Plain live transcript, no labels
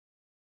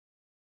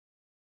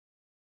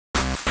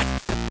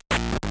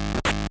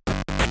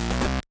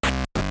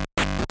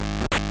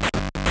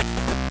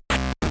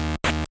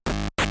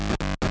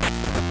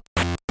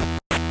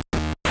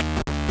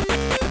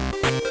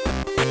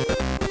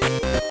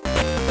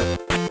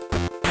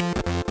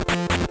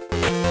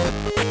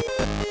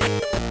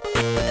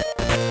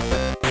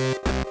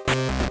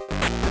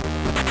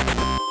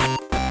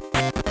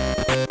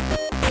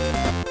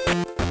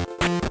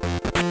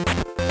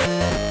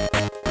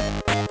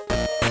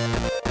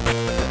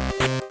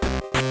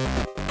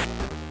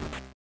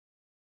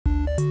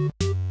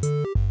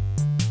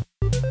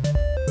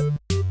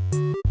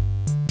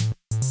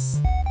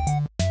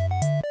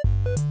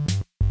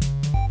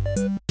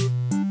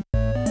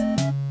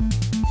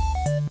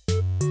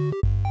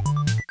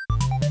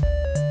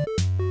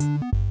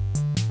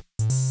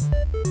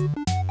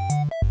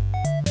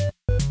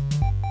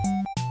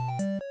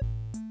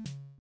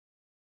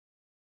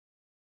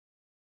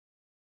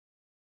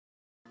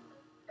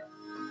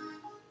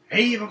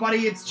Hey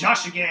everybody, it's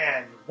Josh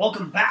again.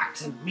 Welcome back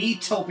to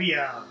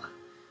Miitopia.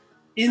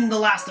 In the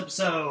last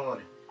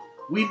episode,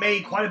 we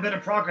made quite a bit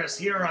of progress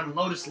here on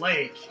Lotus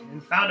Lake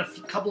and found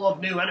a couple of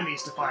new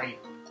enemies to fight.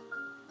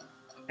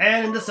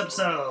 And in this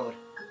episode,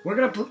 we're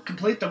going to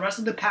complete the rest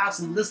of the paths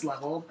in this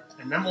level,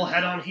 and then we'll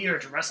head on here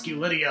to rescue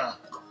Lydia.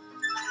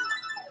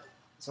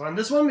 So on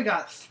this one, we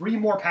got 3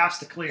 more paths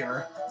to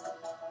clear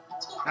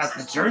as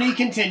the journey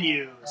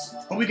continues.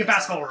 But we can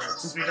fast forward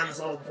since we've done this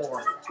level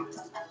before.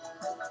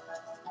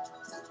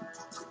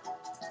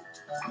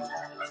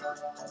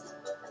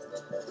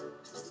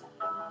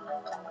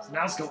 So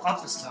now let's go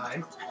up this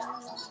time.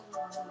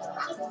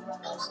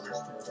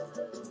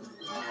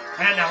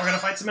 And now we're going to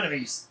fight some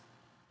enemies.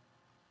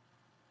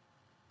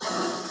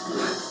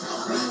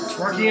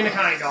 Twerky and a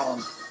Kind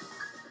Golem.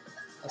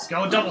 Let's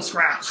go double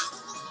scratch.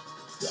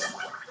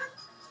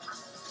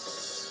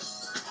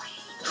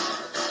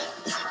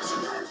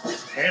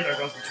 Okay, there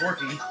goes the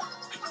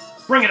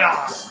Twerky. Bring it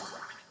on!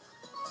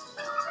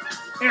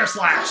 Air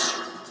slash!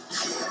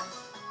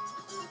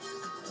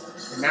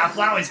 And now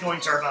Flowey's going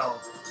turbo.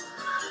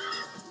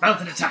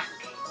 Mounted attack.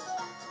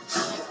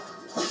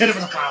 Hit him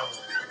with a flower.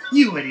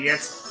 You idiot.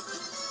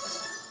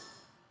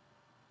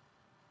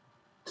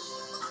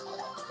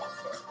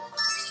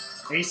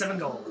 A7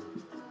 gold.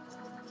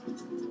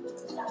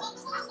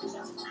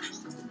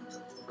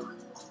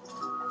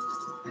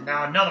 And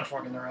now another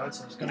fork in the road,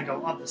 so it's going to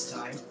go up this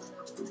time.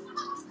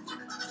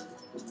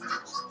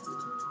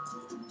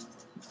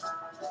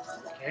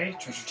 Okay,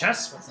 treasure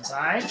chest. What's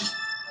inside?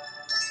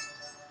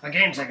 A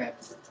game ticket.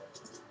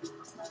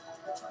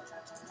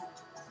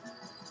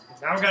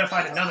 Now we're gonna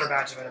fight another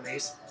batch of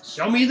enemies.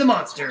 Show me the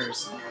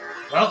monsters.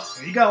 Well,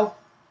 here you go.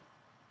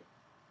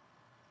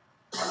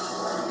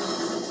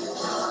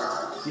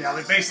 Yeah,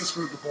 we faced this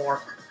group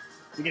before.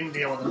 We didn't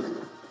deal with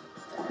them.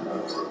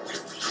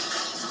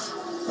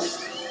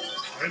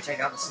 We're gonna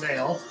take out the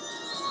snail.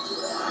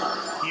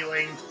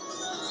 Healing.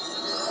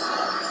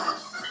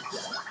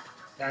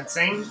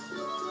 Dancing.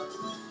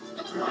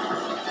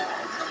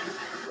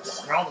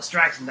 They're all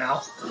distracted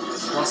now.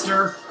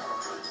 Cluster.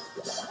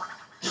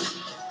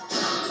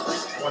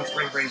 One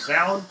spring breeze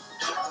down.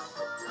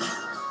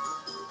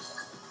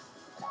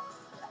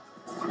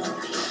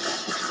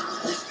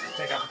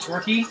 Take out the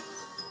Twerky.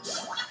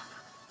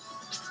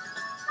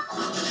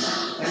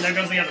 And there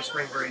goes the other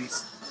spring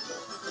breeze.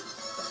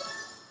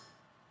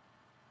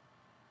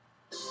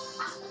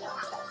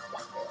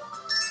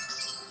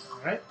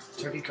 Alright,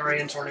 turkey curry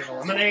and tornado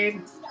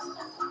lemonade.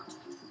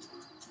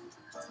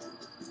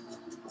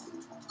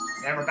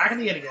 And we're back in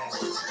the inn again.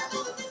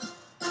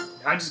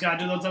 Now I just gotta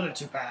do those other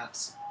 2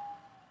 paths.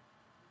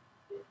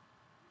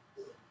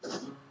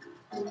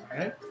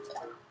 Alright.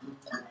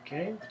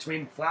 Okay,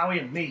 between Flowey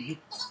and me.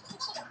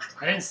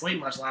 I didn't sleep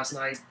much last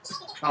night.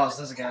 Oh, it's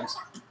this again.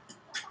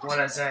 What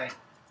did I say?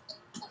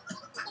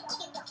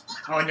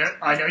 Oh,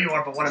 I know you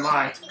are, but what am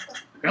I?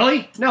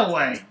 Really? No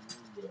way.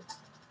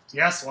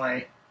 Yes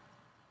way.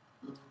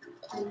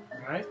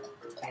 Alright.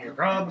 Get your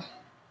grub.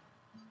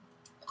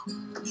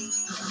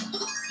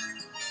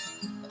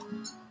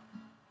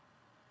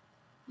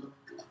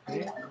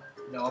 Okay.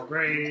 No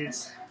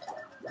upgrades.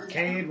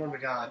 Arcade, what do we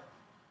got?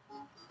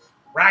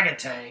 Ragged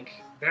Tank.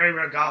 Very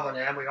rare Goblin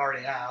Am we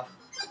already have.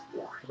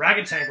 The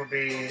Ragged Tank would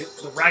be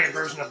the ragged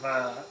version of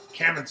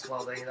Cameron's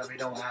clothing that we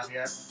don't have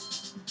yet.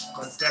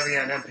 But it's definitely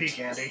an MP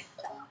candy.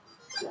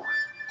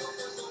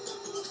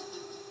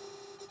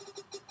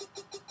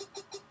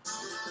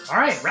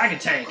 Alright,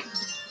 Ragged Tank.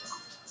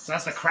 So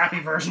that's the crappy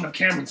version of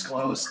Cameron's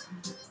clothes.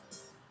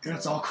 And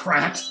it's all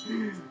cracked.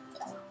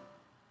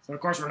 So of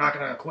course we're not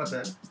going to equip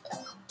it.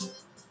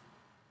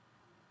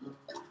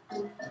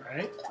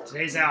 Alright,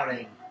 today's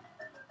outing.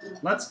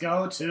 Let's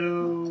go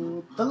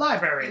to the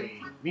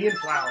library. Me and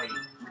Flowey.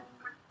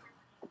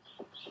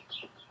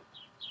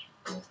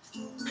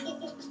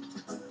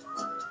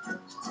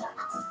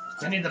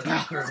 I need the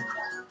bathroom.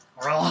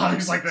 Are all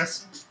outings like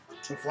this?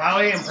 With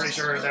Flowey, I'm pretty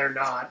sure they're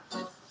not.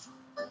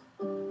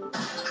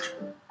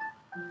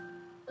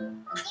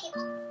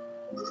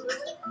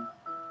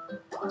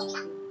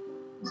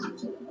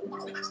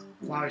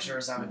 Flowey sure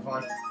is having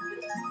fun.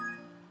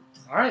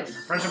 Alright,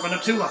 friendship went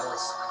up 2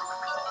 levels.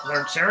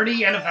 Learn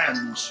Charity and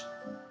Avenge.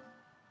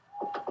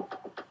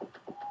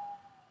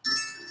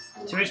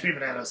 2 HP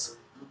bananas.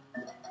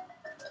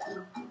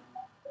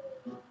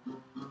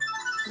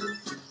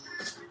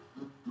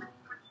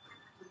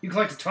 You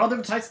collected 12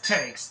 different types of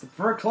tanks. The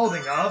preferred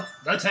clothing of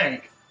the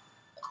tank.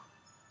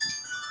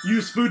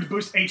 Use food to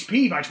boost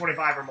HP by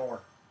 25 or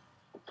more.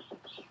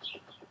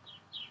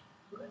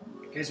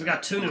 Okay, so we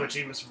got 2 new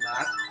achievements from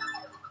that.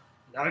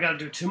 Now we gotta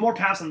do 2 more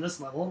paths on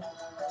this level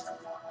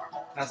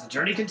as the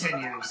journey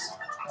continues.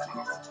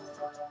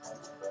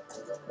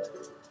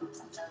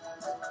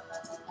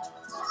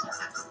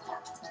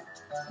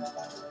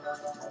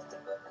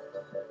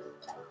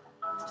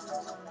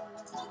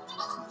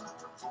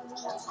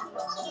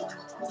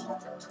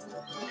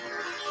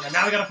 And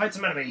now we gotta fight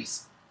some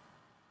enemies.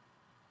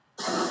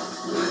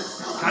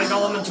 Kind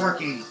Golem and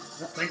Twerky.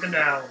 Let's take them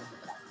down.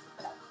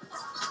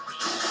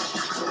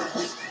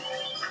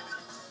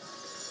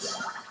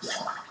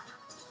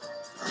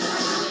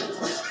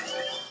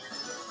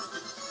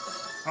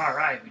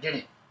 Alright, we did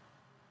it.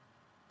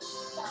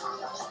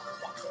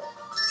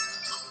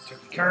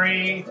 Turkey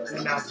curry,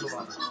 and now let's move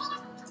on.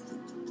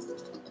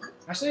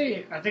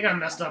 Actually, I think I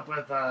messed up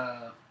with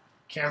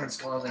Cameron's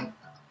clothing.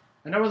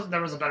 I know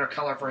there was a better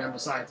color for him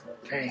besides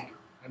pink.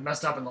 I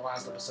messed up in the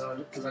last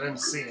episode because I didn't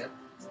see it.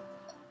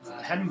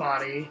 Head and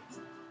body.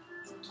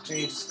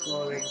 Change his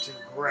clothing to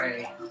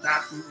gray.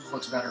 That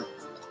looks better.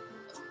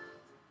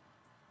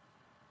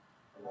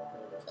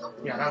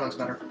 Yeah, that looks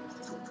better.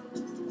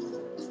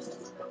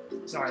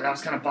 Sorry, that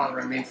was kind of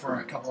bothering me for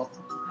a couple of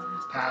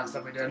paths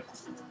that we did.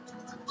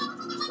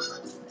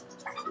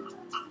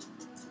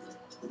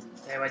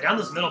 Anyway, down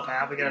this middle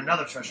path, we get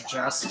another treasure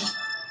chest.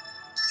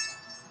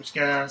 Which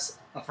gets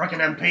a frickin'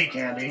 MP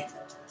candy.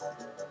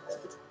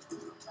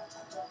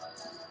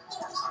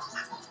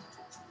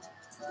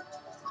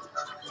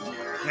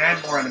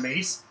 And more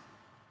enemies.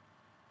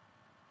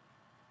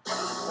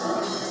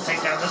 Let's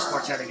take down this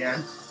quartet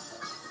again.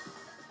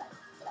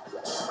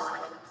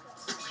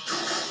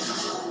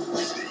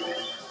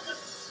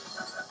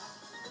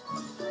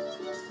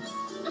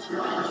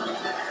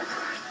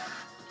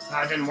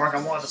 That didn't work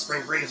on one of the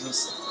spring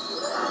breezes.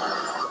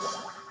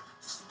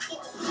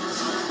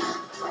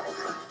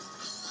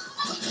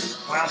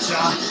 Wild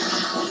shot.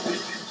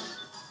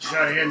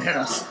 Good, he didn't hit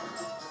us.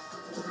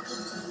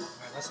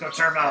 Alright, let's go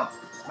turbo.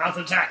 Mouth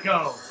attack,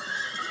 go!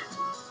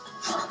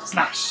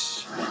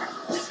 Slash!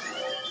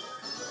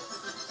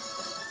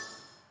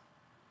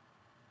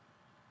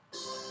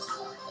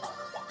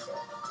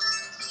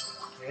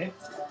 Okay.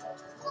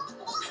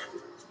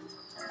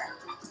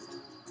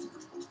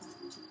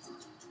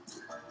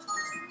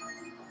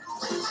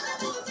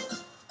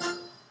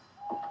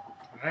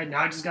 Alright, now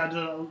I just gotta do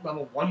the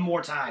level one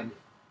more time.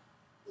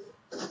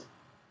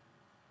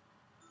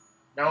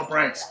 No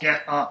breaks,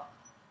 get up.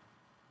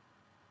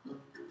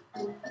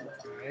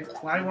 Alright,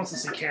 Fly wants to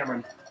see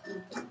Cameron.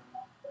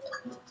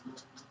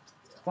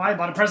 Fly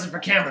bought a present for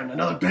Cameron,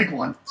 another big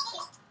one.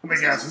 Let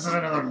me guess, is it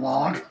another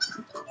log?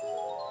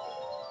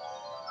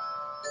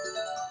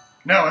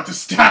 No, it's a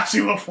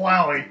statue of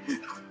Flowey.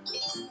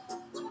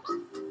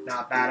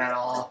 Not bad at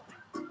all.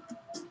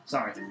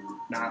 Sorry,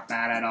 not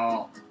bad at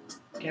all.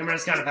 Cameron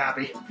is kind of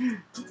happy.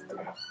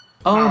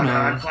 Oh no.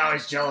 And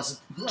Flowey's jealous.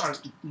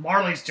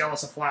 Marley's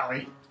jealous of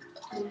Flowey.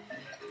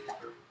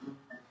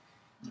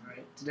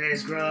 Alright,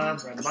 today's grub,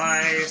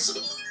 randomize.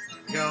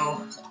 There we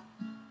go.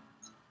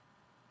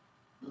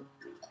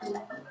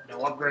 No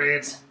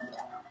upgrades.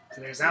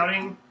 Today's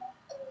outing.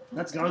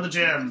 Let's go to the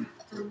gym.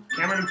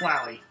 Cameron and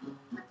Flowey.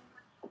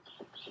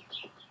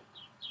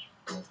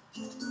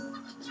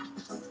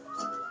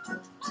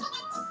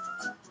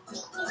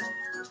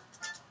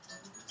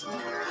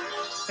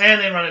 And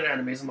they run into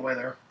enemies on the way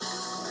there.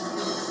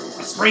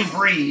 A spring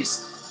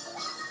breeze.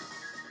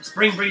 A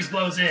spring breeze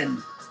blows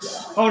in.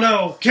 Oh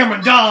no!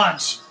 Cameron,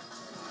 dodge!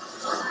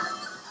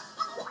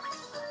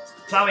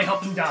 Flowey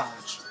helped him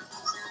dodge.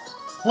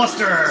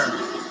 Bluster!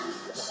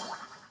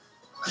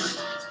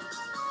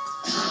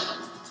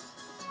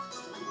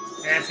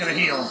 And it's gonna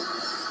heal.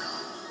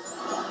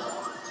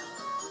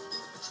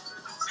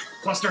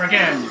 Bluster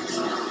again.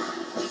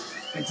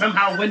 And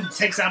somehow Wind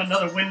takes out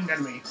another wind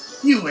enemy.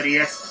 You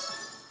idiot!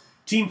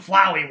 Team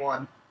Flowey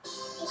won.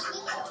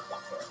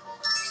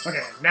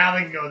 Okay, now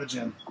they can go to the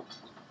gym.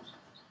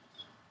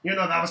 Even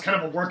though that was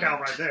kind of a workout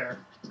right there.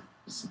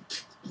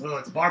 Oh,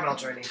 it's barbell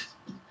training.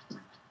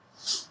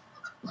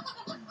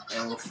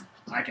 Oof,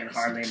 I can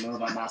hardly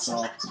move a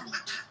muscle.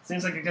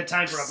 Seems like a good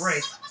time for a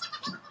break.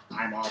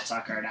 I'm all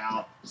tuckered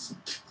out.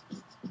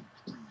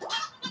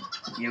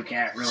 You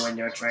can't ruin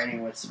your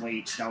training with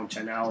sweets, don't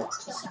you know?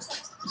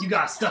 You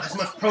gotta stuff as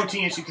much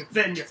protein as you can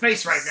fit in your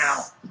face right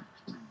now.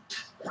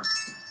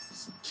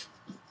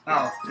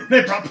 Oh,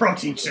 they brought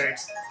protein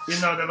shakes,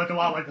 even though they look a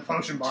lot like the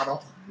potion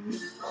bottle.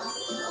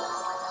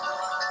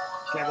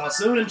 Okay, well,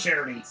 soon in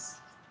charity.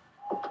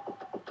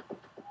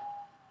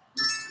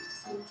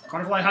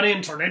 Butterfly honey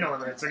and tornado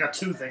limits. I got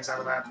two things out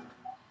of that.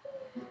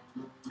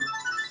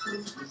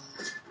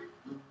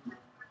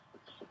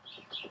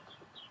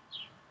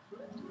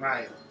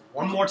 Alright,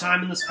 one more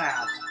time in this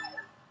path.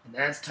 And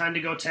then it's time to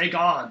go take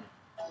on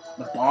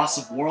the boss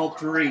of World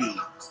 3.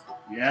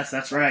 Yes,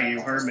 that's right,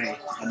 you heard me.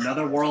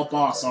 Another world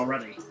boss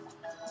already.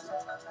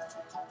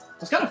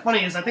 What's kind of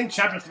funny is I think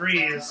Chapter 3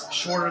 is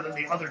shorter than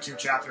the other two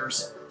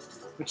chapters.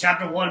 With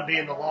Chapter 1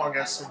 being the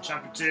longest, and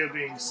Chapter 2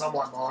 being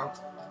somewhat long.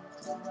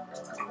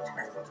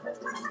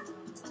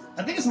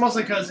 I think it's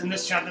mostly because in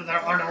this chapter there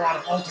aren't a lot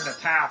of alternate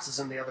paths as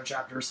in the other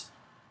chapters.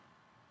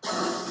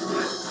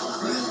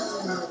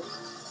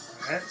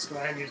 Alright, let's go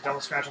ahead and use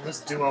double scratch on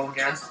this duo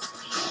again.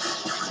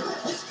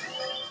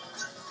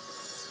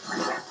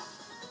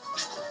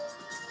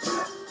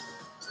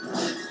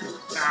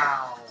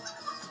 Ow.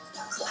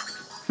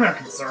 I'm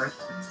concerned.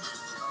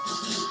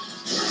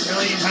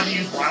 Really, you had to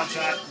use Wild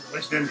Shot,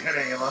 which didn't hit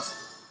any of us.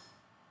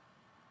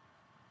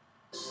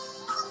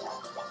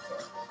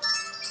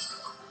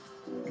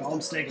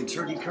 Golem steak and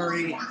turkey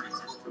curry.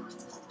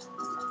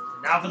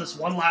 And now for this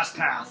one last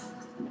path.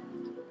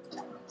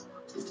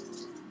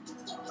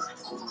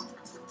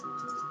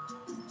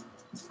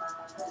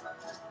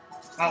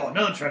 Oh,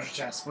 another treasure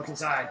chest. What's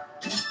inside?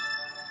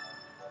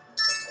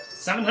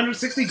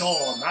 760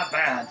 gold. Not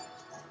bad.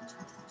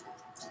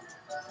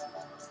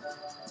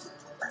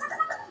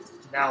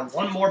 Now,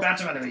 one more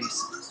batch of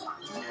enemies.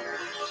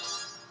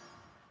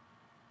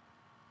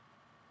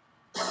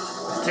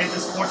 Let's take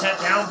this quartet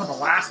down for the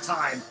last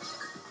time.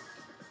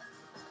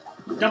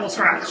 Double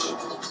scratch.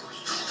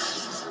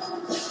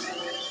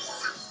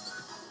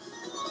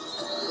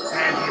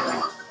 And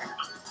healing.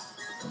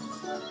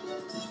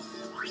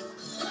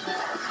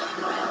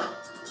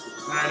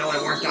 I know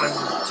I worked on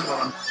 2 of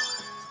them.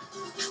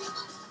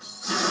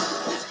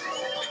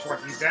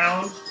 Torque these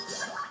down.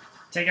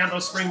 Take out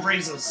those spring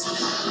breezes.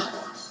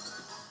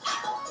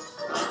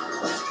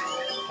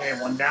 Okay,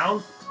 1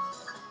 down.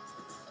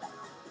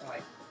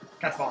 Alright,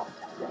 cat's ball.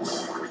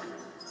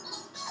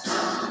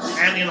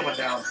 And the other one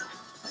down.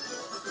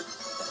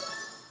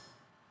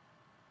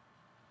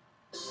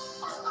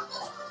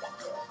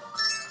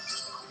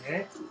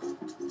 Okay.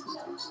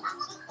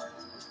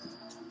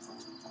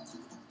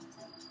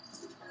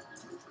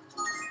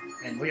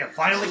 And we have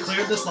finally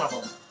cleared this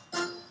level.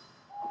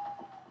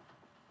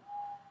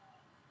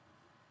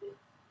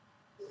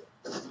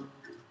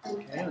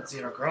 Okay, let's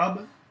eat our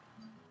grub.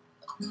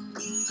 There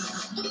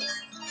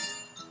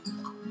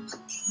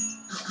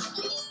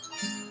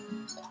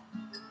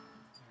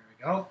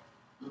we go.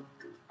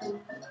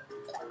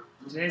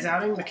 Today's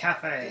outing, the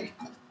cafe.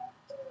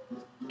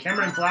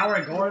 Cameron, Flower,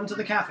 and Goran to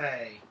the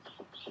cafe.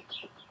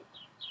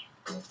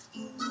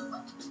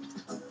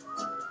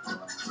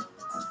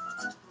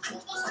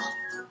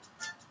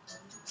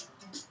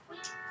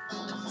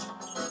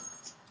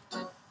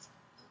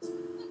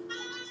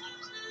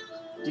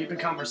 Deep in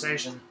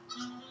conversation.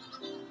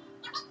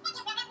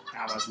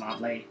 That was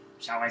lovely.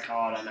 Shall we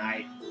call it a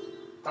night?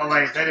 Oh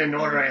wait, they didn't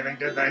order anything,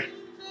 did they?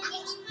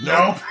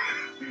 Nope.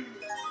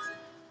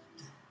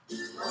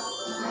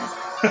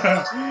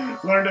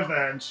 Learn to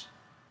bench.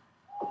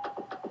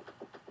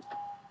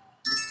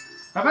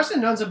 I've actually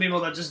known some people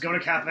that just go to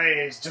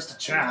cafes just to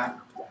chat.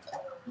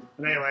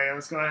 But anyway,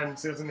 let's go ahead and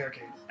see what's in the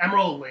arcade.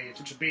 Emerald Leaf,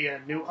 which would be a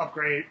new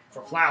upgrade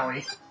for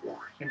Flowey.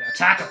 An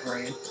attack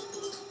upgrade.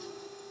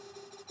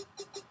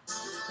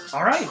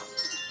 Alright.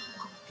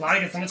 Flowey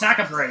gets an attack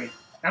upgrade.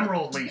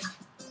 Emerald Leaf.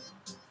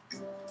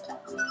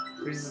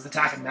 Increases his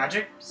attack and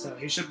magic, so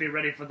he should be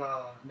ready for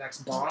the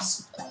next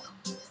boss.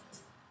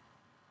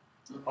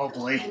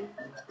 Hopefully.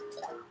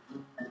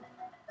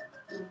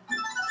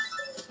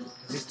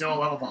 He's still a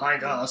level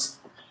behind us.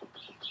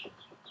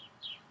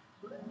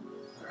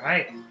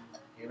 Alright,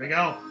 here we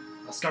go.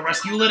 Let's go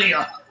rescue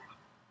Lydia.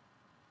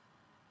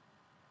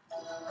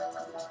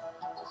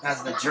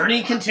 As the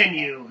journey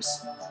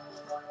continues.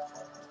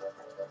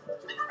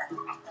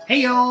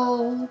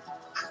 Heyo!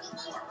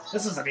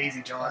 This is an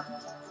easy jaunt.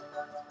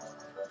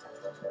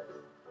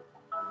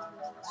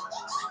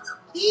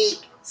 Eek,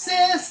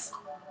 sis!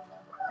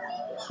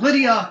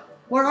 Lydia,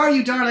 where are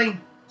you,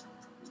 darling?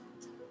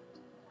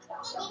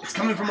 It's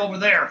coming from over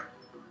there.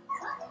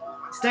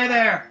 Stay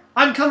there.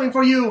 I'm coming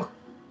for you.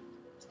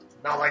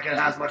 Not like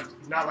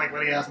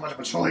Lydia has much of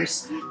a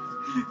choice.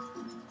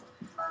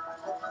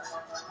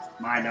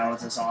 My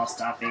nose is all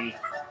stuffy.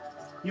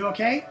 You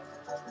okay?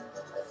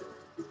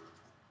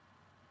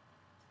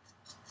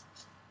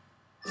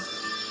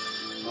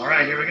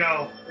 Alright, here we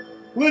go.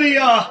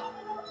 Lydia!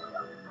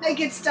 Make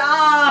it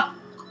stop!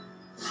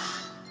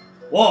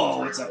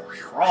 Whoa, it's a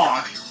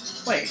frog.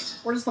 Wait,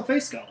 where does the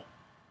face go?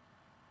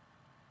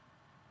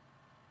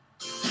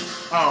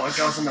 Oh, it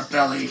goes in the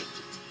belly.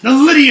 The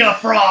Lydia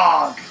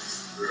frog!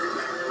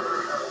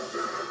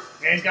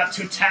 And he's got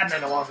 2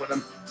 Tadmen along with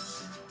him.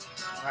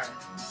 Alright.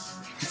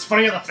 It's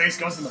funny how the face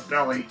goes in the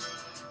belly.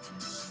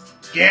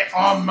 Get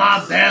on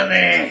my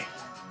belly!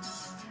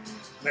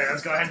 Okay,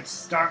 let's go ahead and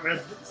start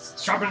with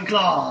Sharpened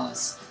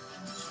Claws.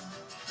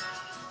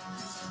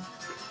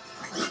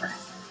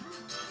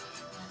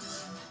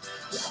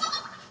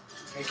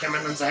 Okay,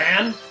 Cameron lends a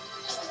hand.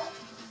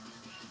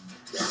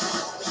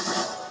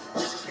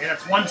 Okay,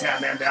 that's 1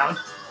 Tadman down.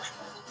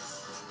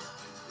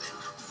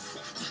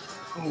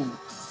 Ooh.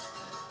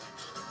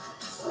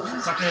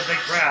 Sucked in a big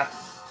breath.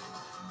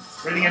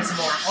 Breathing in some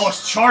more. Oh,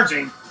 it's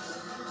charging!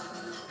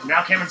 And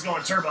now Cameron's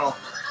going turbo.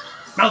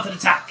 Mounted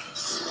attack!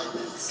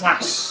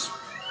 Slash!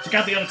 Took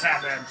out the other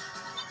Tadman.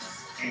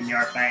 In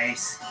your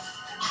face.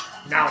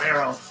 Now an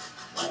arrow.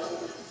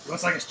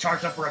 Looks like it's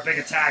charged up for a big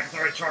attack. It's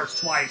already charged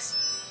twice.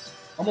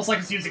 Almost like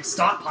it's using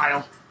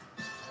stockpile.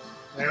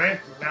 Anyway,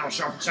 now it's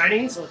sharp and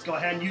shiny, so let's go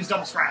ahead and use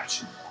double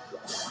scratch.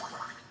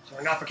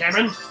 Showing off for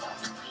Cameron.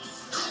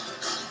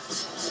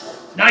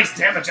 Nice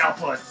damage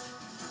output.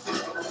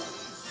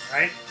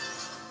 Right?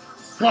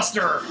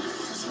 Cluster.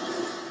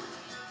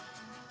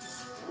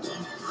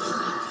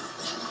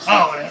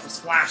 Oh, and it has a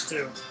splash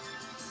too.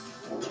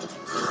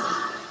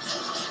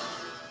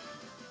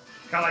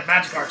 Kind of like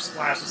Magikarp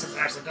splash, if it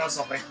actually does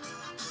something.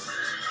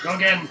 Go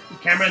again,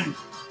 Cameron.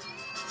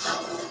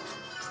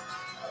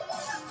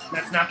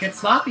 Let's not get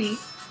sloppy.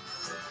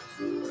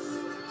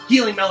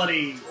 Healing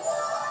Melody.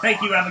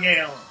 Thank you,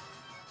 Abigail.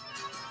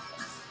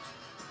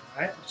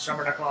 Alright,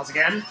 sharpen our claws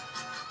again.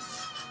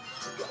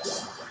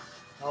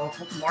 Oh,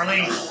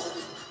 Marley.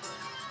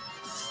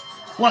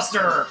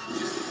 Bluster.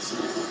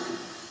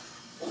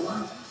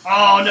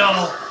 Oh,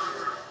 no.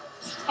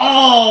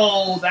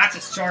 Oh, that's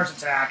its charge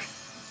attack.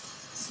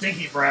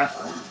 Stinky breath.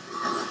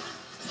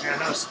 And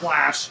another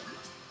splash.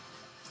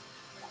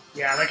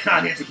 Yeah, they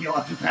kind of need to heal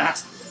after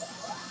that.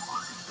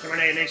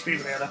 Grenade and HP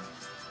banana.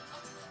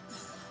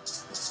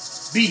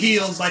 Be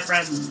healed, my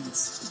friends.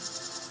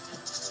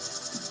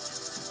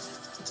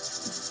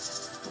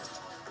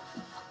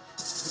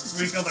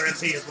 Refill their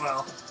MP as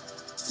well.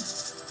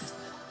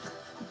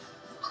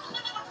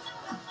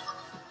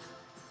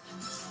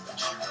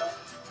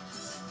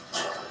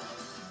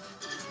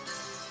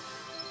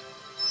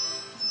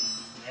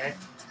 Okay,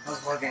 that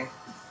was working.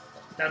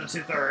 Down to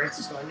 2/3.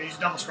 Let's go ahead and use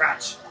double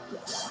scratch.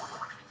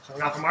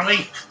 Showing off from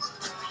Marley.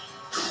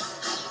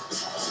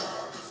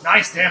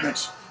 Nice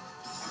damage.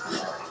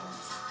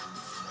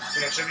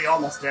 Yeah, it should be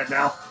almost dead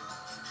now.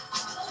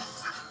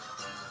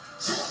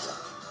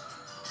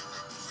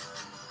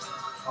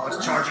 Oh,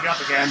 it's charging up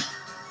again.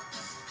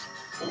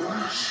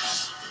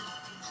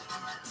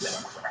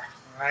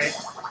 Alright.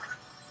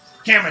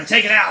 Cameron,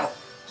 take it out!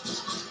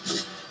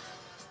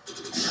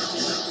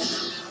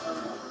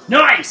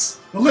 Nice!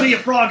 The Lydia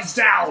Frog is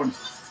down!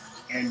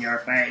 In your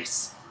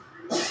face.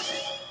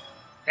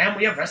 And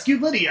we have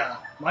rescued Lydia,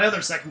 my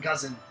other second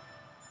cousin.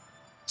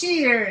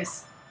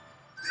 Cheers!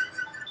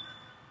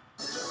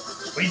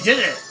 We did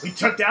it! We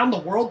took down the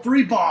World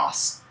 3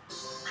 boss!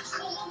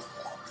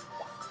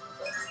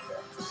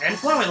 And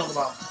Flowey leveled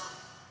up.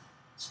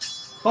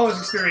 Bonus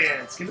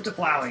experience. Give it to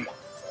Flowey.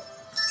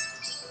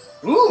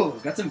 Ooh,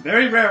 got some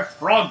very rare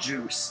frog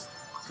juice.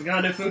 We got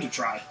a new food to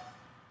try.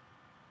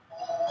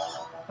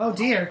 Oh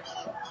dear.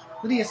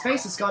 Lydia's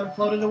face has gone and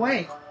floated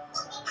away.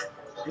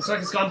 Looks like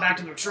it's gone back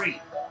to the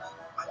retreat.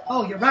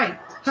 Oh, you're right.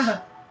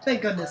 Haha,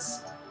 thank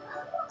goodness.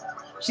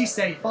 She's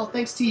safe, all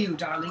thanks to you,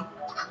 darling.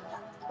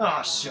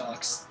 Aw,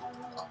 shucks.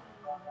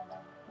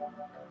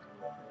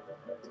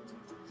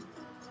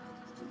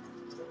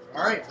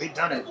 Alright, we've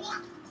done it.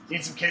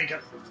 Need some kitty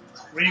cut.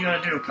 What are you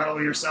gonna do?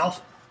 Cuddle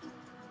yourself?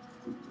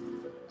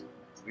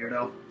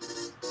 Weirdo.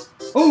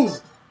 Ooh!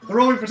 The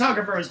roving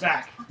photographer is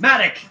back!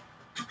 Matic!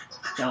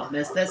 Don't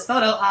miss this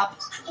photo op.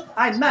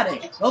 I'm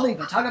Matic, roving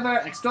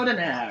photographer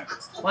extraordinaire.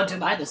 Want to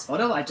buy this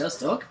photo I just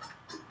took?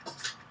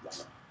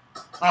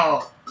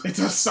 Oh, it's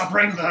just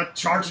suffering the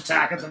charge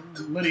attack of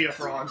the Lydia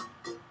Frog.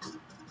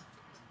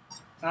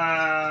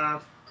 Nah,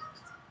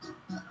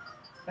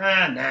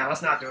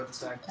 let's not do it this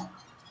time.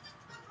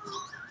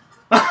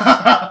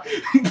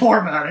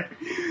 Poor Matic.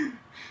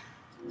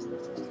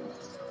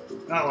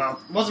 Oh well,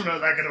 wasn't really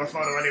that good of a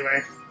photo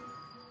anyway.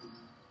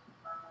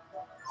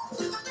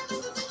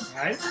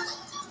 Alright,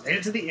 made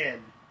it to the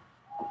inn.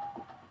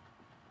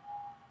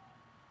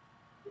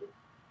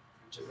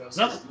 Friendship goes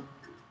up.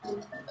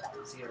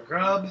 See our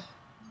grub.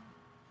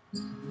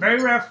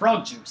 Very rare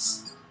frog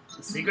juice.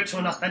 The secret to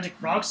an authentic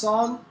frog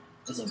song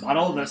is a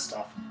bottle of this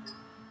stuff.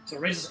 So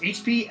it raises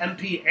HP,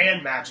 MP,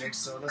 and magic,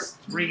 so that's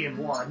 3 in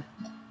 1.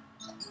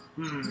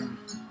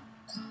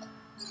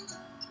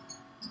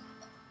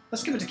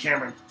 Let's give it to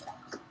Cameron.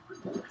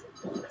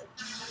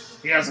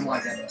 He doesn't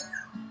like it.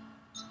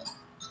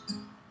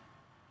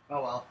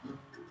 Oh well.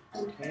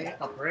 Okay,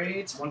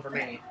 upgrades. 1 for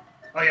me.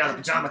 Oh yeah, the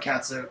pajama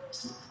cat suit.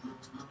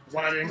 The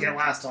one I didn't get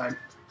last time.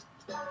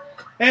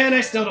 And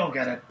I still don't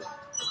get it.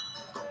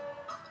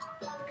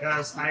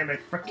 Because I am a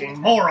freaking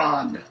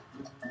moron!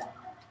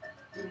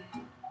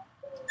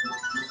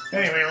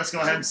 Anyway, let's go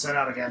ahead and set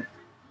out again.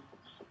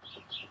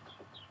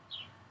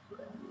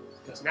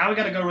 Because now we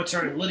gotta go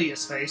return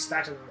Lydia's face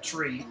back to the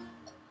retreat.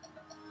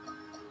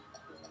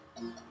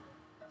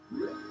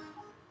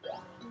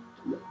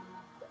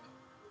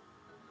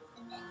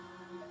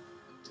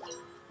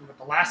 And with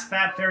the last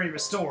Fab Fairy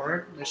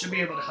restored, they should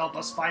be able to help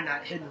us find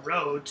that hidden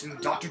road to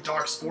Dr.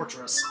 Dark's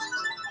fortress.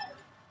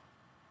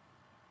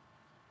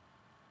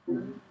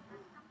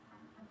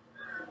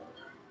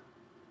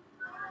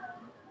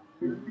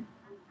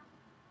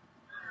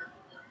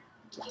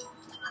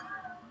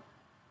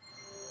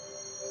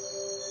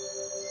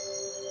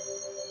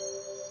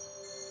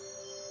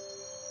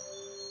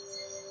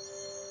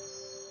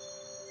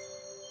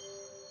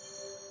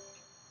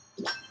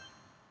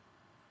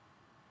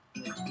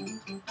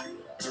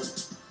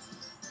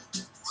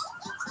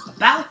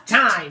 About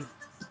time!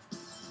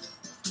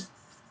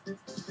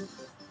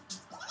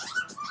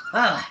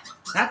 Ah,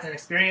 that's an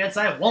experience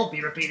I won't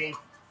be repeating.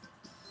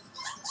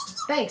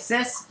 Thanks,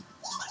 sis.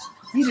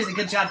 You did a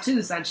good job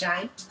too,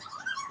 Sunshine.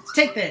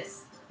 Take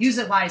this. Use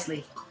it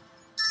wisely.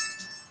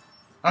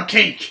 A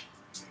cake!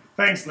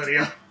 Thanks,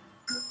 Lydia.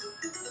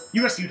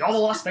 You rescued all the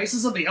lost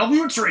faces of the Elven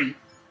Retreat.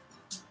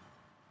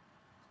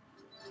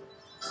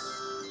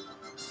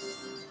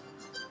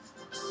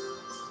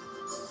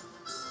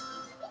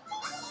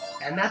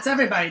 And that's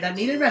everybody that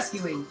needed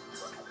rescuing.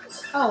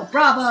 Oh,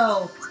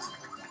 bravo!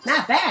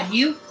 Not bad,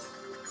 you!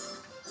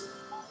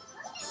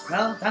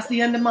 Well, that's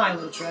the end of my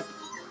little trip.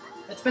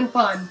 It's been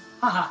fun.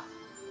 Haha.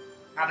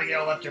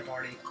 Abigail left your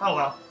party. Oh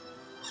well.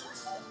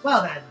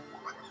 Well then,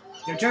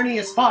 your journey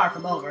is far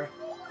from over.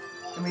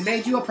 and we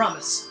made you a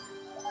promise.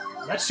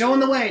 Let's show 'em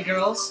the way,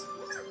 girls.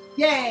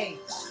 Yay!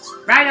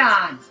 Right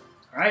on!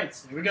 Alright,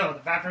 so here we go. The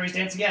Fat Fairies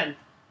dance again.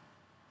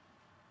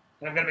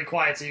 And I'm going to be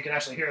quiet so you can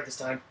actually hear it this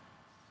time.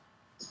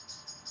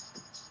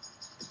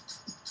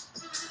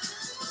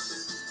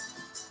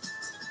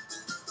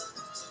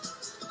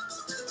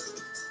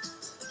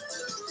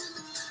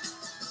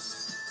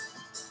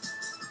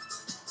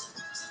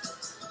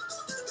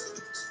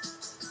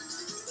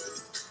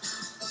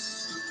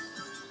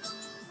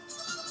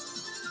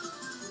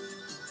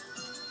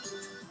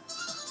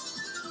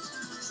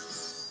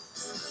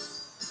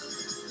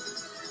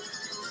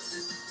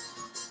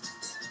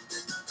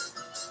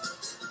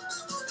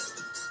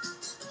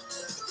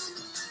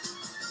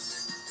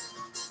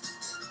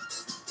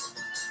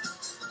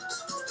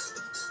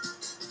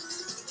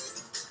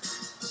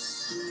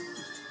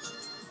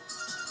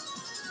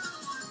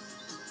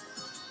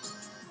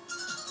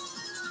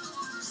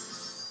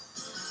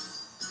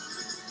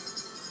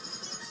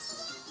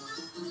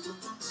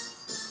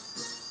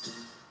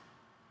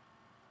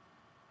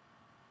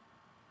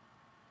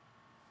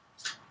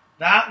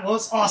 That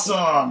was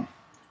awesome!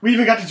 We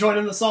even got to join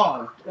in the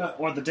song,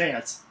 or the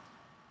dance.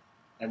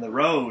 And the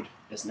road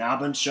has now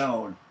been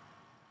shown.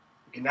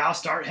 We can now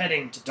start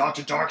heading to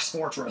Dr. Dark's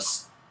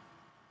fortress.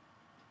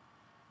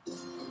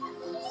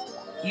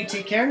 You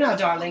take care now,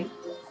 darling.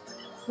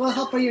 We'll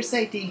help for your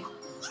safety.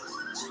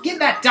 Give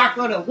that Dark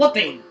Lord a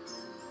whooping!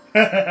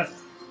 Good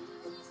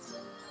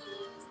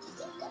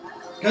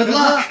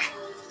luck!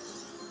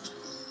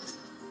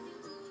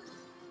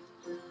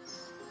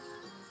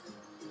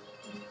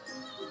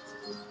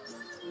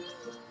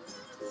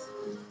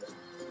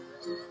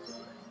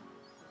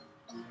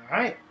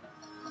 Alright.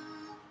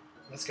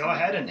 Let's go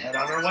ahead and head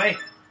on our way.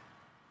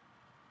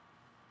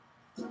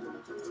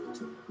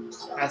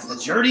 As the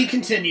journey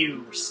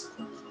continues.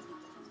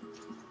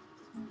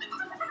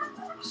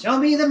 Show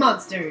me the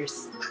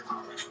monsters.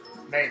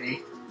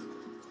 Maybe.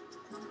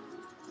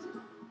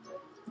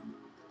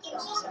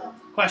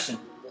 Question.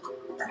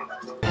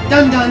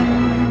 Dun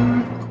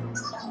dun!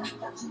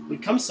 We've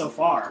come so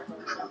far.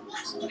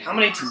 But how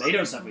many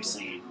tomatoes have we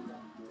seen?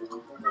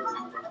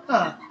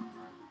 Huh.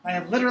 I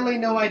have literally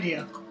no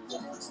idea.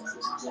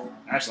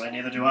 Actually,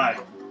 neither do I.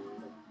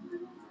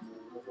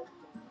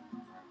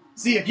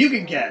 See if you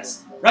can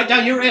guess. Write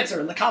down your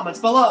answer in the comments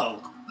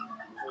below.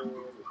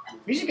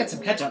 We should get some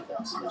ketchup.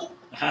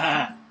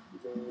 Haha.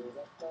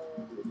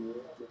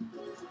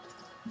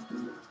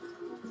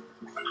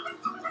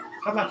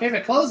 Got my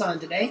favorite clothes on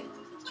today.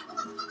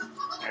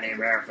 Any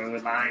rare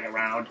food lying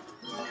around?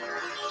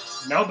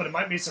 No, but it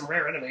might be some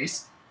rare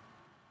enemies.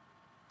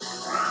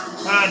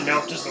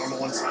 Nope, just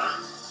normal ones.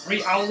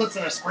 3 owlets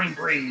and a spring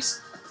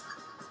breeze.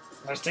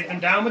 Let's take them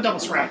down with double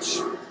scratch.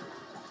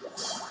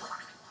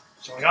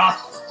 Showing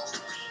off.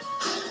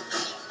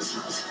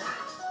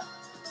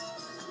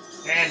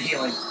 And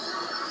healing.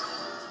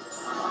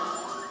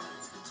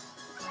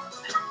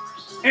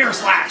 Air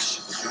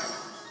slash.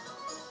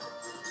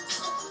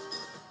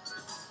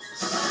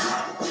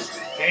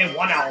 Okay,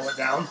 1 owlet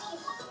down.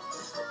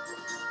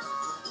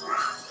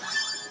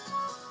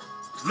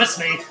 Miss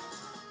me.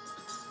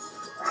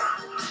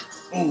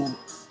 Ooh.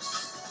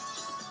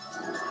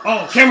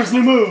 Oh, Cameron's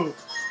new move.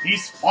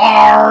 He's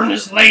firing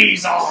his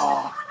laser.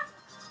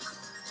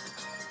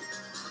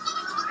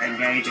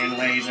 Engaging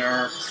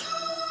laser.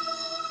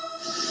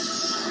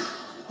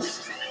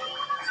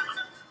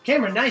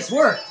 Cameron, nice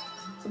work.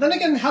 But then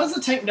again, how does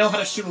the tank know how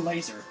to shoot a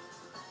laser?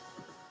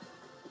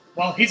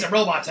 Well, he's a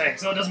robot tank,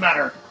 so it doesn't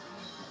matter.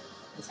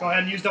 Let's go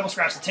ahead and use double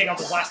scratch to take out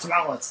those last 2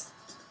 outlets.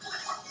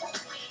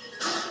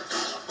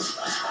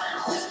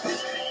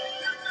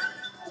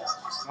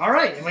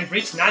 Alright, and we've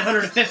reached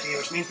 950,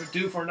 which means we're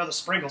due for another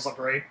Sprinkles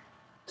upgrade.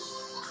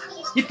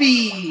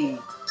 Yippee!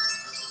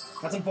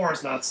 Got some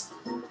forest nuts.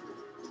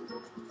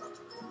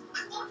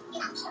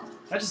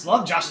 I just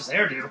love Josh's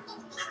hairdo.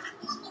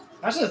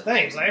 That's the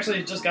thing, is I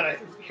actually just got a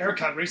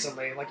haircut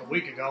recently, like a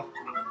week ago.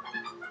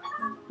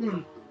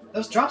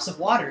 Those drops of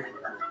water.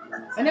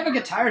 I never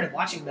get tired of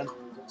watching them.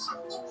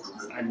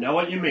 I know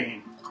what you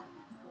mean.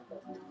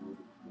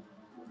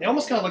 They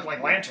almost kind of look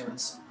like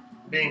lanterns,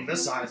 being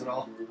this size and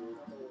all.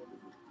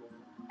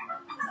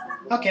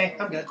 Okay,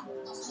 I'm good.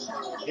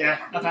 Yeah,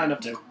 I found them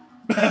too.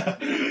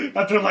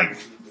 After like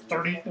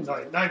 30,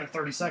 no, not even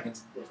 30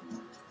 seconds.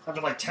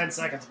 After like 10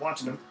 seconds of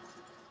watching them.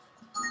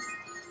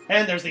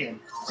 And there's the end.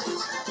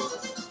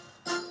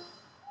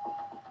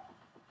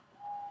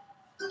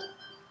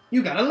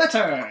 You got a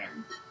letter!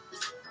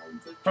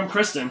 From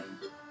Kristen.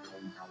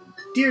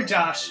 Dear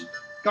Josh,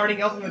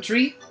 guarding Elven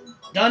Retreat,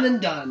 done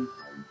and done.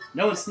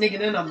 No one's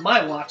sneaking in on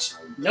my watch.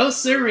 No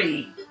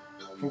siree!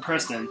 From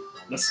Kristen,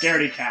 the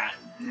scaredy cat.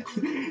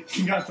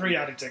 You got 3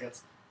 outing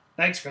tickets.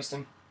 Thanks,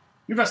 Kristen.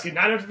 You rescued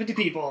 950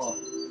 people.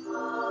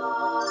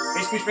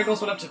 HP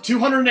Sprinkles went up to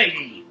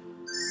 280.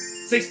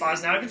 Safe spot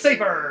is now even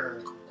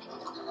safer.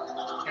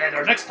 And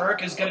our next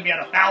perk is going to be at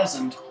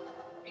 1,000.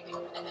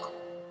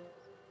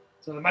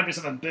 So there might be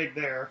something big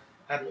there,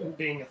 at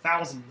being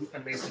 1,000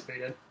 enemies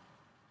defeated.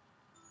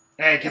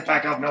 Hey, get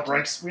back up, no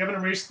breaks. We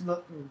haven't reached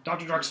the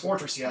Dr. Dark's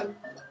fortress yet.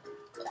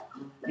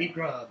 Eat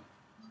grub.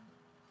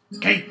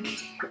 Cake!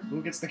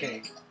 Who gets the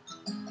cake?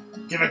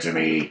 Give it to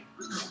me!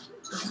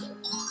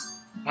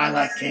 I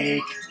like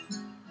cake.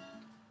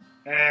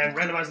 And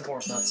randomize the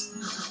forest nuts.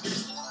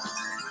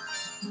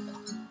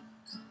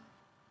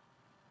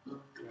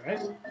 Alright.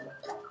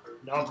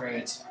 No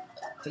grades.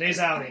 Today's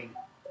outing.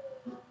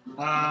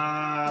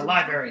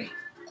 Library.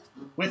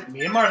 With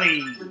me and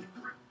Marley.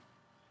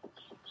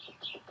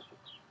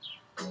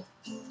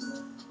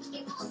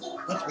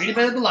 Let's read a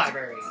bit of the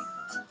library.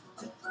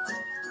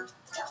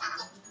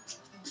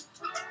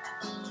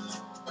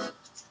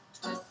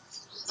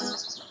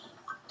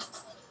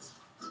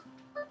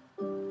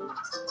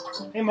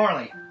 Hey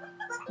Marley.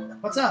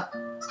 What's up?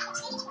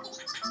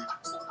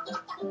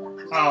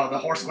 Oh, the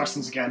horse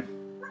questions again.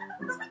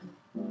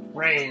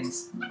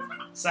 Reins.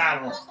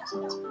 Saddle.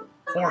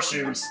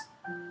 Horseshoes.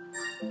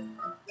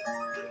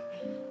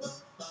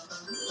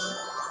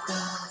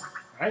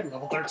 Alright,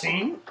 level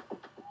 13.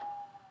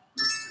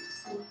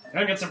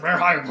 Gonna get some rare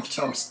hieroglyph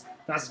toast.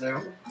 That's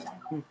new.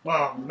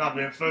 Well, not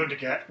new food to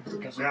get,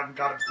 because we haven't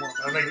got it before.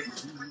 I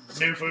think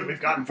new food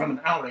we've gotten from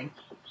an outing.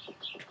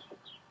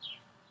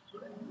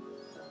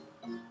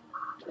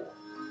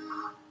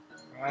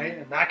 Right,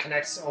 and that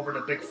connects over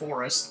to Big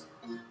Forest.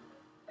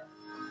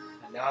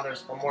 And now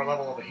there's one more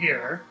level over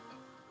here.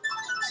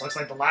 This looks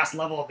like the last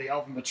level of the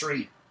Elven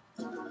Retreat.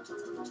 So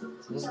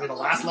this will be the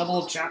last level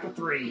of Chapter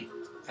 3,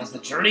 as the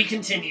journey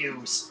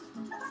continues.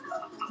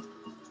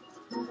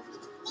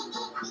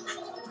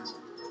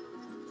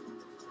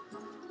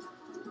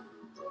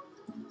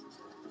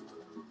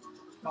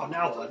 Oh,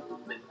 now what?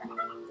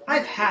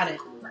 I've had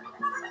it.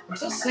 I'm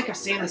so sick of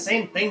seeing the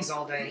same things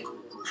all day.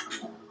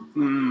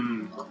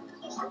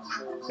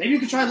 Maybe you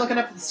could try looking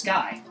up at the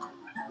sky.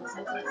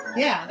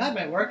 Yeah, that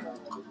might work.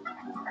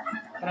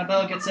 But I bet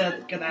I'll get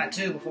that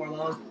too before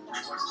long.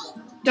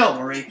 Don't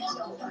worry.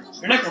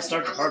 Your neck will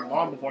start to hurt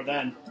long before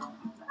then.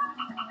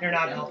 You're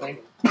not helping.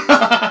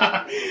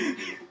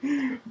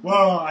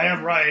 Well, I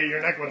am right.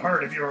 Your neck would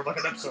hurt if you were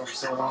looking up for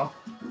so long.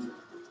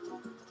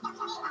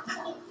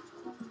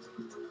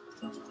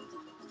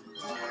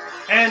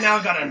 And now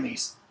I've got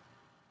enemies.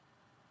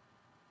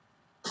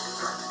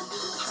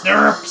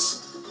 Snurps!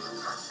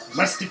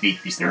 Must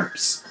defeat the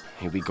Snurps.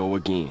 Here we go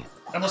again.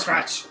 Double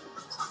scratch.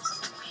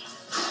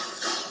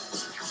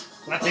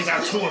 Well, that takes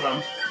out 2 of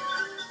them.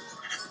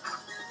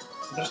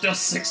 There's still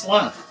 6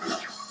 left.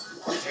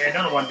 And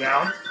another one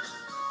down.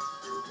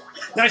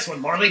 Nice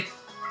one, Marley.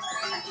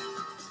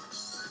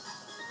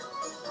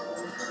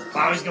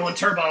 Flowey's going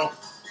turbo.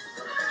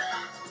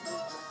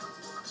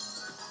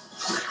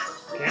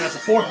 Okay, that's a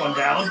 4th one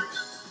down.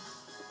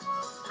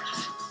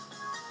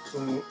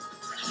 Ooh.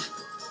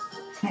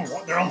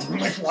 They're all doing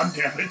like 1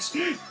 damage.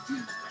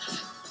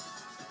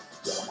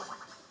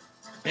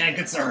 Man,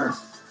 concern.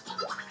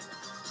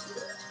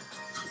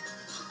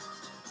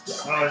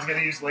 Oh, he's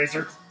gonna use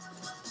laser.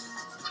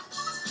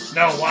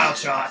 No, wild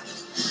shot.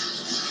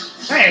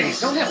 Hey,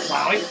 don't hit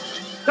Flowey.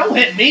 Don't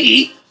hit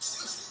me!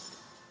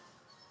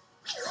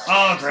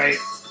 Oh, great.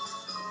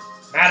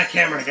 Mad at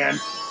Cameron again.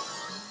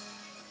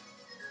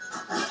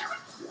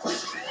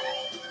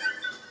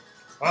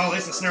 Well, at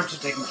least the Snurps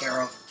are taken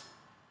care of.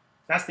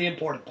 That's the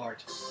important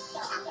part.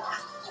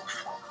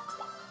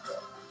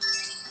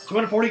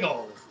 240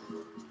 gold.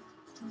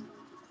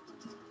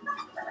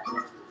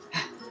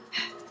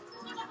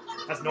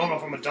 That's normal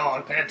from a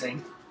dog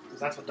panting,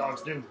 because that's what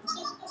dogs do.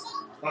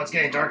 Oh, it's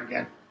getting dark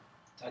again.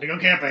 Time to go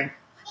camping.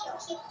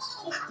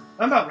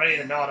 I'm about ready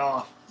to nod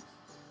off.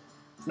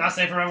 It's not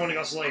safe for everyone to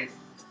go sleep.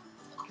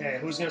 Okay,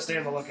 who's gonna stay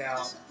on the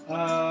lookout?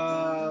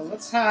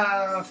 Let's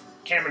have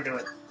Cameron do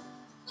it.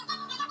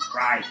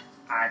 Right,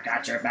 I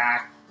got your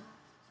back.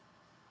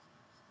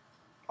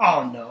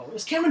 Oh no,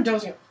 is Cameron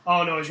dozing?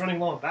 Oh no, he's running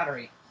low on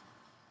battery.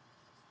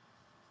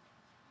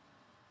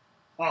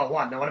 Oh,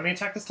 what? No enemy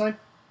attack this time?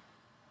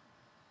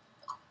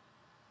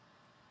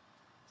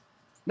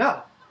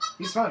 No,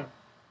 he's fine.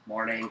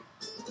 Morning.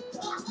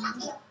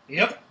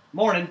 Yep,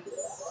 morning.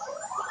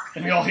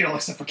 And we all heal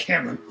except for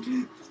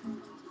Cameron.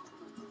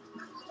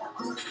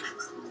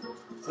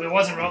 So he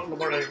wasn't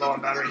running low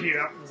on battery. He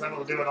was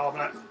able to do it all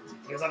night.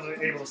 He was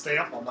able to stay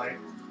up all night.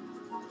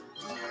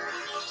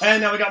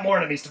 And now we got more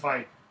enemies to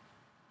fight.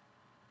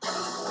 A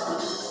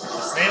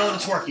snail and a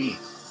twerky.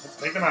 Let's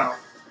take them out.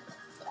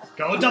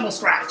 Go double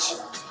scratch.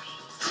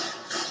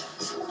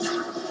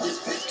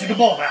 Take a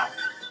bulb out.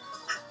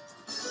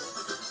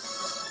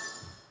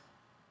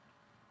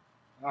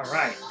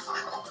 Alright.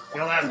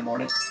 Feel that in the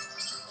morning.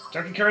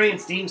 Turkey curry and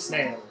steamed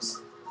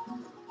snails.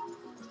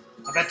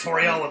 I bet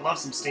Toriel would love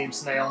some steamed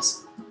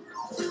snails.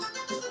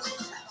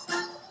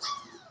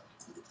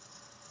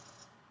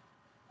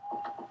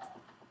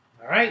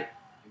 Alright,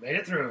 you made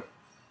it through.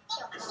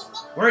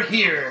 We're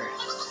here.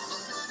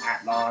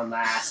 At long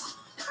last.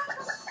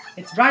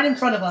 It's right in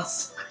front of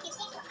us.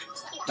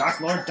 Dark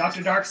Lord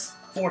Dr. Dark's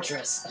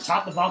fortress,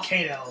 atop the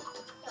volcano.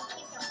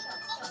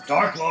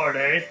 Dark Lord,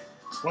 eh?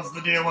 What's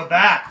the deal with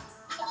that?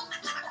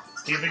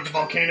 Do you think the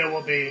volcano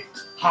will be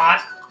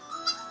hot?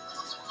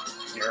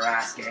 You're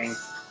asking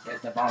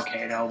if the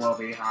volcano will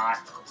be hot.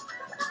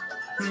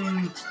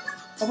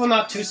 Hope I'm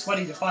not too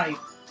sweaty to fight.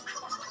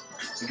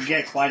 It could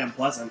get quite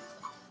unpleasant.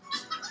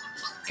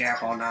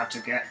 Careful not to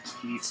get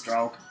heat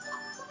stroke.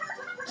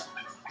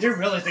 You're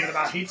really thinking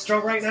about heat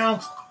stroke right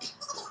now?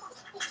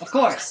 Of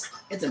course,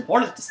 it's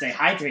important to stay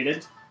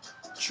hydrated.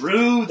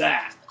 True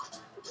that.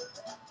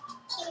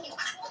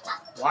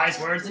 Wise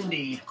words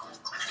indeed.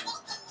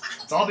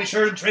 Let's all be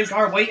sure to drink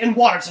our weight in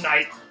water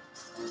tonight.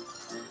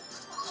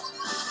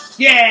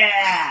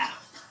 Yeah!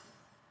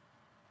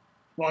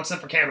 Well,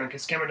 except for Cameron,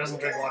 because Cameron doesn't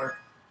drink water.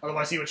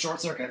 Otherwise he would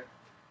short circuit.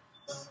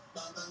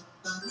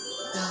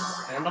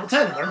 And level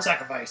 10, learn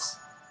sacrifice.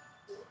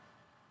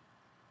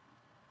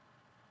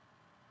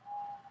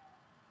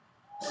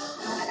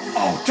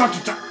 Oh,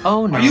 Dr.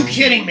 Oh no. Are you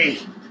kidding me?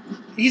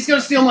 He's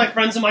gonna steal my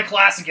friends in my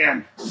class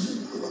again.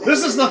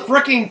 This is the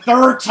frickin'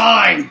 third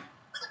time.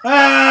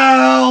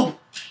 Help!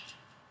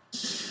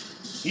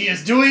 He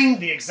is doing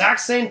the exact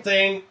same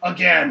thing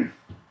again.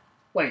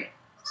 Wait,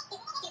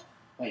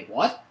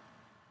 what?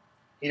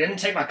 He didn't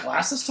take my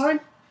class this time?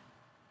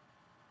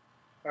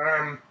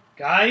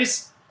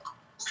 Guys?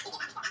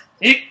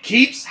 It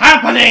keeps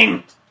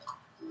happening!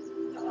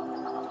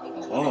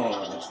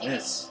 Oh, what's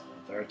this?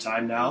 Third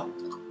time now?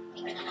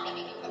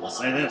 I will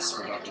say this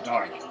for Dr.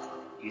 Dark.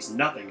 He's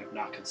nothing if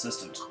not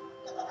consistent.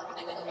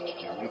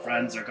 Your new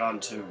friends are gone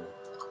too.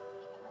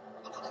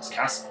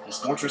 His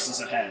fortress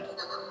is ahead.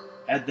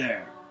 Head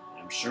there,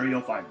 and I'm sure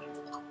you'll find them.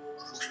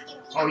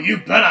 Oh, you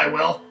bet I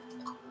will!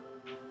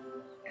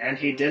 And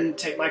he didn't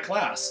take my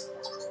class.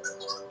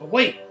 But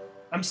wait,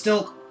 I'm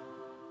still...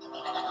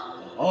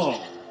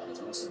 Oh,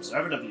 that's most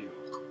observant of you.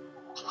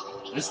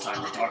 This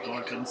time the Dark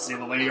Lord couldn't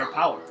steal away your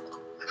power.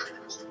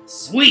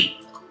 Sweet!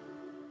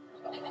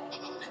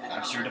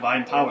 Perhaps your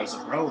divine powers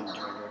have grown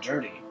during your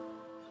journey.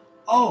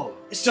 Oh,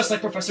 it's just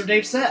like Professor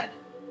Dave said.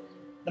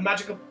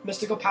 The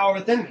mystical power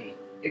within me,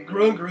 it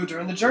grew and grew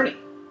during the journey.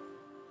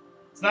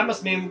 So that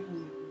must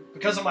mean,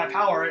 because of my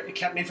power, it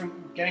kept me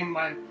from getting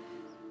my...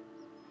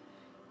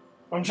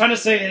 What I'm trying to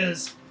say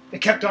is,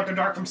 it kept Dr.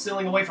 Dark from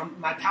stealing away from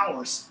my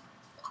powers.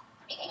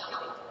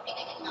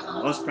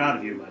 I'm most proud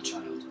of you, my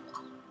child.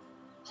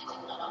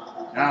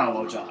 Now,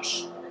 oh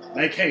Josh,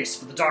 make haste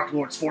for the Dark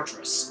Lord's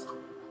fortress.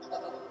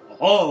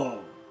 Oh!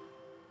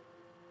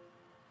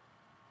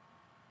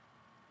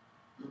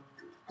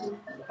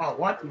 Oh,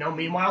 what? No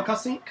meanwhile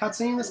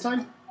cutscene this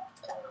time?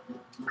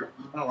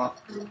 Oh well.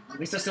 At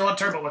least I still have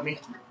Turbo with me.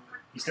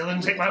 He still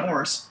didn't take my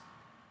horse.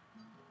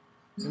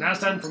 So now it's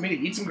time for me to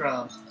eat some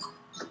grub.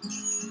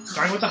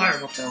 Starting with the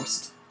hieroglyph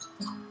toast.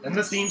 Then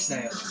the steamed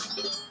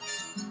snails.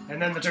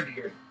 And then the turkey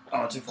curry.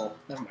 Oh, too full.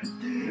 Never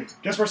mind.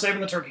 Guess we're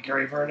saving the turkey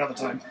curry for another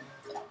time.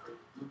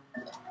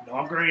 No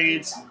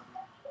upgrades.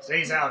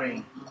 Today's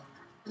outing.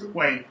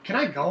 Wait, can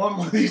I go on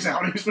one of these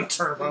outings with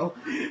Turbo?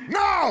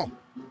 No!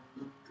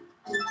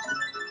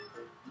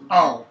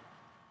 Oh.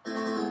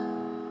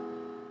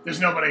 There's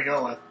nobody to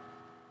go with.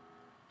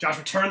 Josh,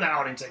 return the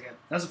outing ticket.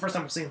 That's the first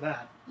time I've seen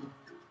that.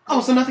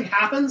 Oh, so nothing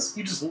happens?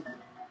 You just...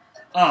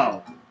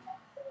 Oh.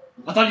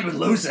 I thought you would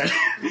lose it.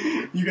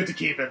 You get to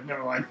keep it.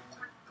 Never mind.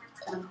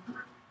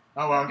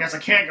 Oh well, I guess I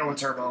can't go with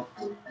Turbo.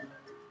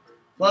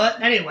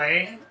 But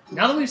anyway,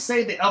 now that we've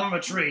saved the Elven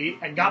Retreat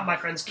and got my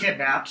friends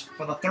kidnapped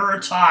for the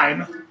third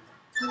time,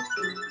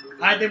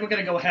 I think we're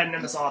going to go ahead and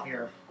end this off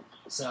here.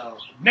 So,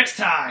 next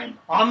time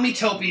on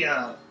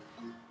Miitopia,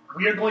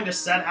 we are going to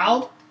set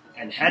out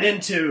and head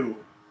into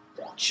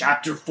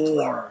Chapter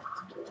 4,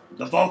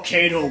 the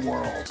Volcano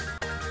World.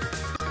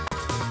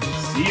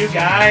 See you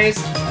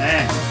guys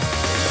then.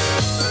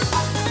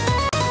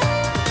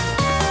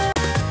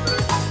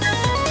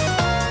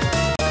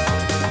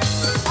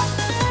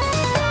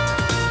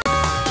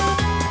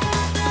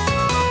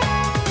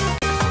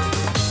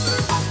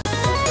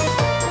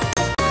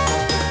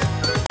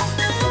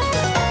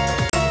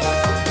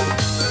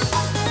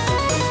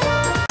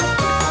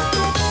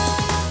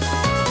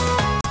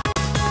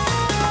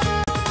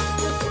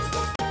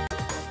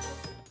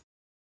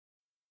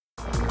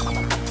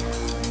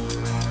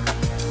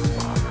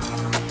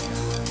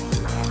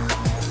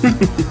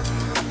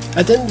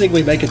 I didn't think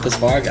we'd make it this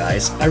far,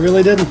 guys. I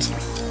really didn't.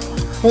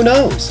 Who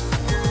knows?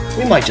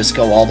 We might just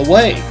go all the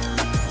way.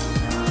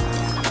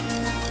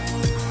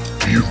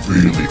 Do you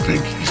really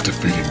think he's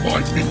defeating my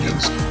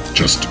minions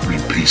just to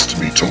bring peace to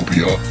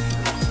Miitopia?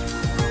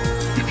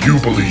 If you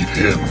believe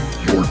him,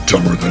 you're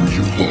dumber than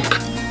you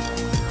look.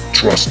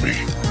 Trust me,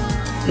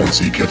 once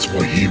he gets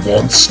what he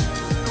wants,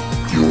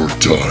 you're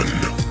done.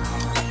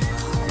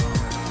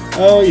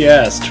 Oh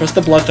yes, trust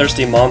the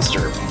bloodthirsty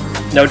monster.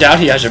 No doubt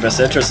he has your best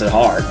interests at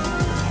heart.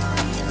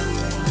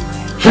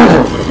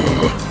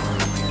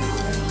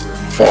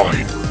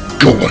 Fine,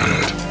 go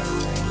ahead.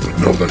 But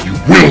know that you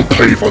will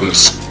pay for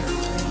this.